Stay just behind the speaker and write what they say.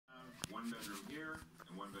one bedroom here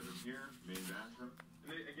and one bedroom here, main bathroom.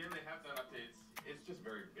 And again, they have done updates. It's just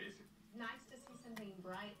very basic. Nice to see something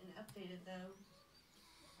bright and updated, though.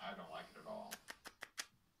 I don't like it at all.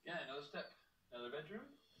 Yeah, another step. Another bedroom?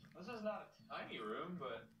 This is not a tiny room,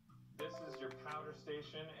 but this is your powder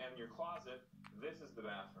station and your closet. This is the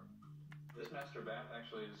bathroom. This master bath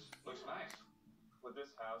actually looks nice. With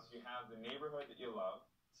this house, you have the neighborhood that you love.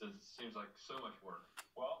 So it seems like so much work.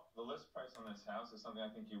 Well, the list price on this house is something I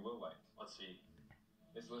think you will like. Let's see.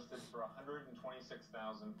 It's listed for $126,500.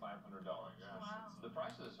 Wow. The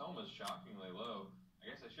price of this home is shockingly low. I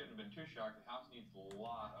guess I shouldn't have been too shocked. The house needs a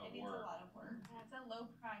lot of It needs work. a lot of work. That's a low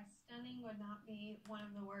price. Stunning would not be one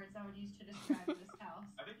of the words I would use to describe this house.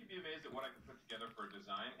 I think you'd be amazed at what I could put together for a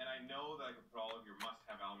design, and I know that I could put all of your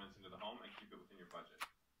must-have elements into the home and keep it within your budget.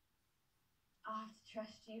 I'll have to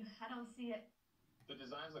trust you. I don't see it. The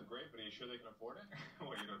designs look great, but are you sure they can afford it?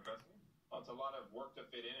 What, you don't trust me? Well, it's a lot of work to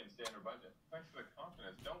fit in and stay under budget. Thanks for the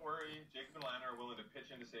confidence. Don't worry, Jacob and Lana are willing to pitch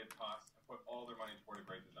in to save costs and put all their money toward a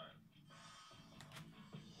great design.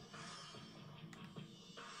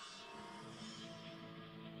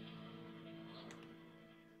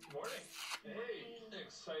 Morning. Hey,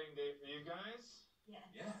 exciting day for you guys. Yes.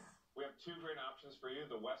 Yeah. We have two great options for you,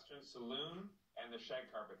 the Western Saloon and the Shag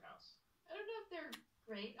Carpet House. I don't know if they're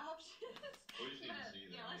great options. We just need to see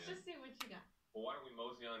them. Yeah, let's just see what you got. Well, why don't we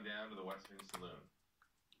mosey on down to the Western Saloon?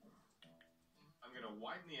 I'm going to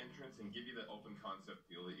widen the entrance and give you the open concept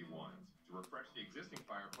feel that you want. To refresh the existing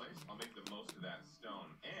fireplace, I'll make the most of that stone.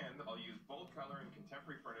 And I'll use bold color and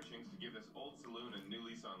contemporary furnishings to give this old saloon a new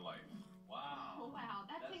lease on life. Wow. Oh, wow.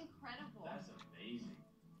 That's incredible. That's amazing.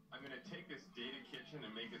 I'm going to take this dated kitchen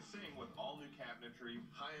and make it sing with all new cabinetry,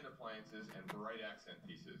 high-end appliances, and bright accent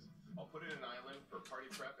pieces. I'll put in an island for party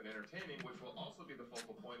prep and entertaining, which will also be the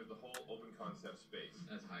focal point of the whole open concept space.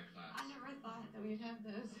 That's high class. I never thought that we'd have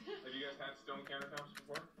those. Have you guys had stone countertops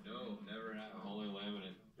before? No, never have. Only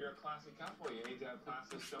laminate. You're a classy couple. You need to have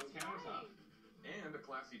classy stone countertops. And a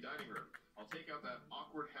classy dining room. I'll take out that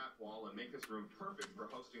awkward half wall and make this room perfect for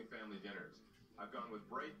hosting family dinners. I've gone with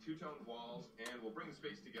bright two-toned walls, and we'll bring the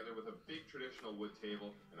space together with a big traditional wood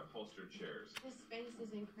table and upholstered chairs. This space is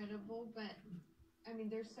incredible, but I mean,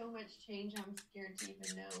 there's so much change. I'm scared to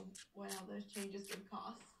even know what all those changes would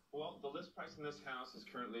cost. Well, the list price in this house is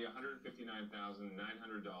currently $159,900.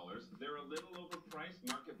 They're a little overpriced.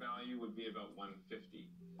 Market value would be about $150.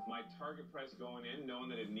 My target price going in, knowing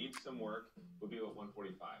that it needs some work, would be about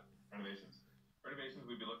 $145. Renovations. Renovations,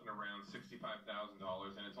 we'd be looking around $65,000,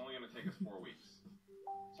 and it's only going to take us 4 weeks.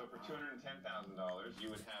 So for $210,000, you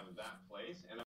would have that place and